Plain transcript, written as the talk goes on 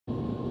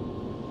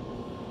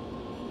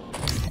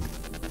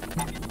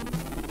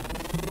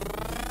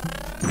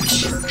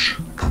Search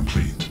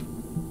complete.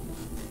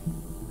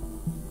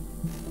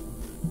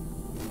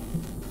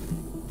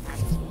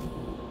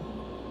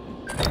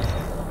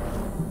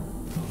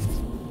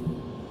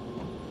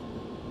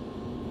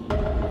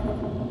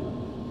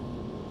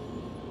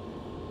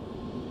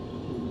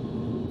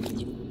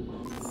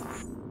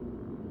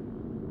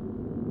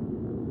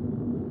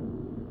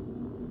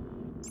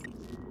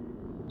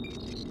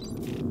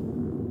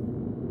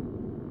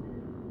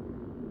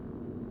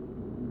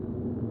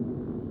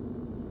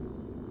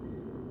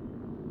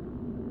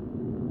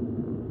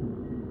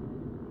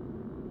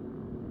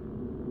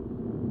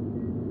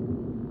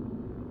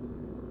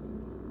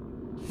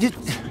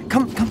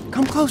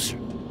 Come closer.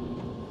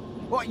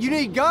 What, you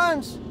need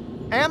guns?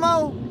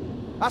 Ammo?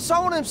 I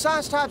saw one of them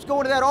science types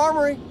going to that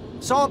armory.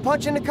 Saw him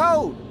punching the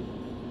code.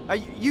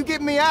 You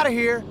get me out of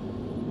here,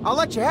 I'll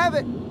let you have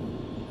it.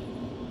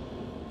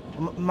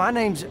 My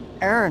name's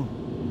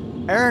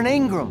Aaron. Aaron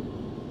Ingram.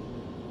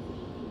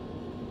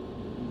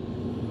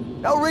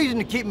 No reason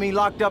to keep me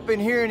locked up in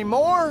here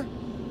anymore.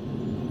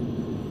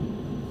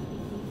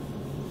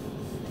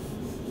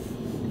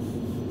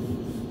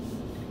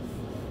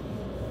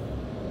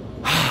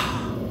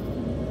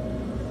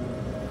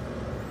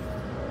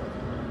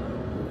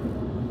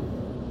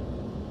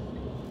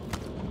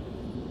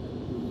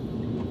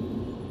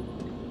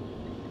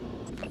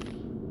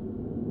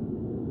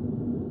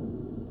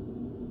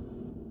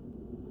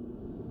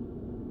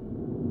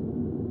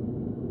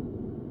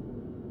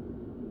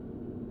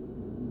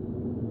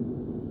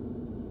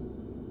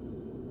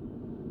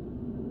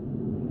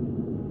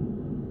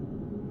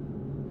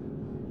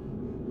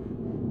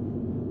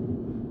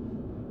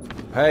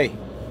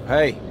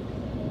 Hey,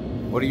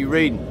 what are you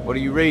reading? What are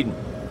you reading?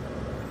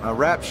 A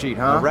rap sheet,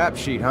 huh? A rap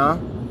sheet, huh?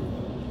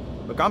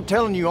 Look, I'm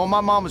telling you, on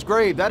my mama's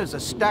grave, that is a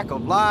stack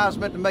of lies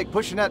meant to make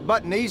pushing that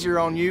button easier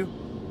on you.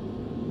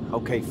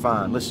 Okay,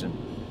 fine, listen.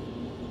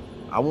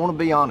 I want to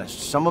be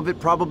honest, some of it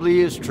probably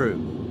is true.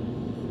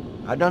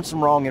 I done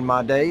some wrong in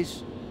my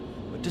days,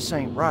 but this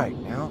ain't right,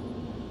 now.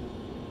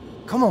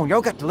 Come on,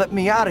 y'all got to let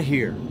me out of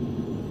here.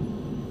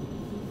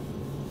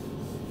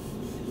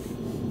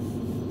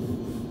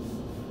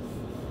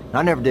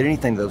 I never did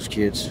anything to those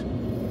kids.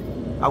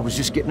 I was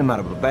just getting them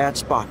out of a bad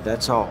spot,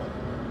 that's all.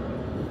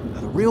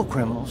 Now, the real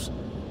criminals,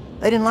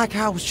 they didn't like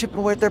how I was chipping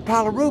away at their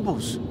pile of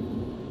rubles.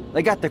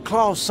 They got their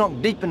claws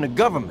sunk deep in the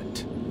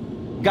government.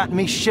 Got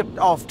me shipped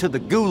off to the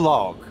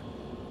gulag.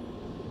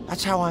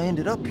 That's how I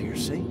ended up here,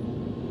 see?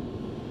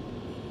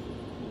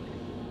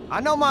 I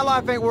know my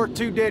life ain't worth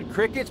 2 dead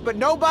crickets, but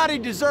nobody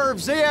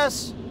deserves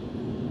this!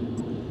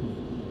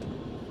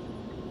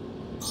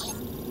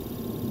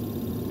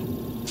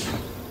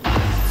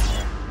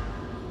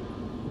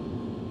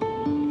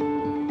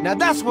 Now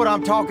that's what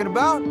I'm talking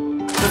about. Some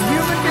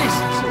human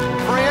decency,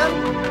 friend.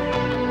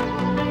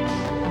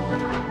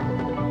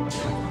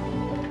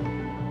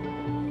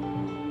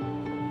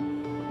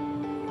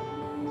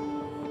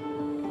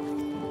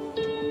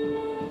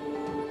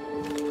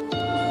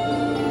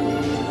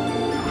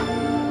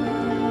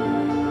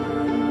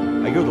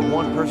 Now you're the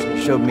one person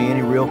that showed me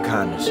any real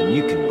kindness, and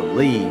you can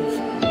believe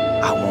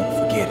I won't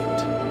forget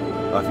it.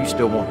 Well, if you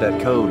still want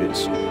that code,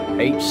 it's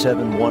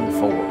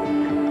 8714.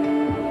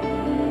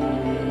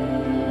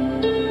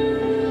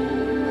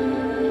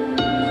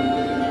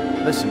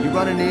 Listen, you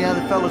run into any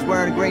other fellas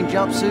wearing a green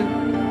jumpsuit?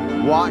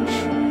 Watch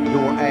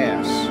your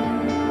ass.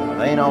 Well,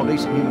 they ain't all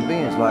decent human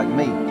beings like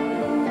me.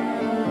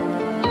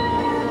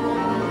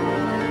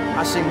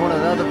 I seen one of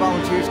the other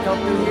volunteers come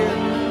through here,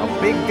 a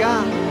big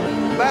guy.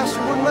 The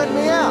bastard wouldn't let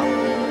me out.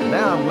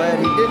 Now I'm glad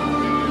he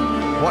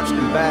didn't. Watched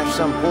him bash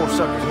some poor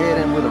sucker's head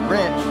in with a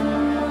wrench.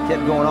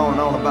 Kept going on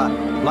and on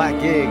about black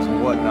eggs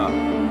and whatnot.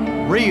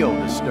 Real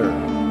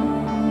disturbing.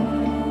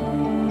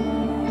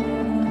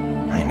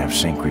 I ain't never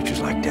seen creatures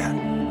like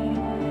that.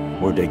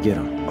 Where'd they get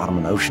them? Bottom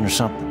of the ocean or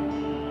something?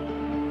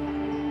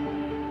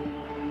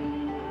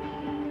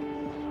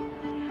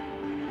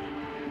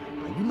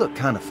 Now, you look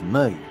kind of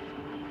familiar.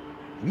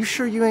 Are you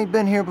sure you ain't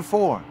been here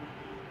before?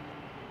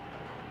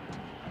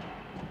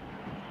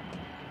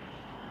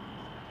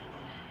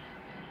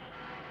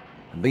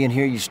 And being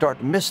here, you start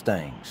to miss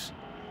things.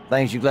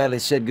 Things you gladly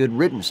said good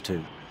riddance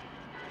to.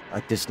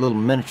 Like this little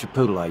miniature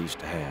poodle I used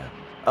to have.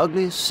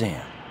 Ugly as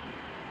sin.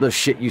 Little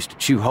shit used to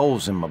chew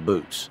holes in my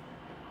boots.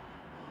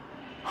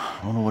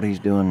 I wonder what he's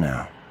doing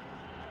now.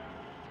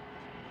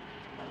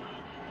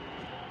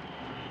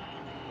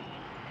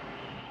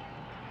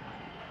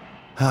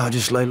 I'll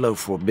just lay low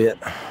for a bit.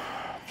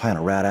 Plan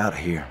a ride out of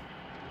here.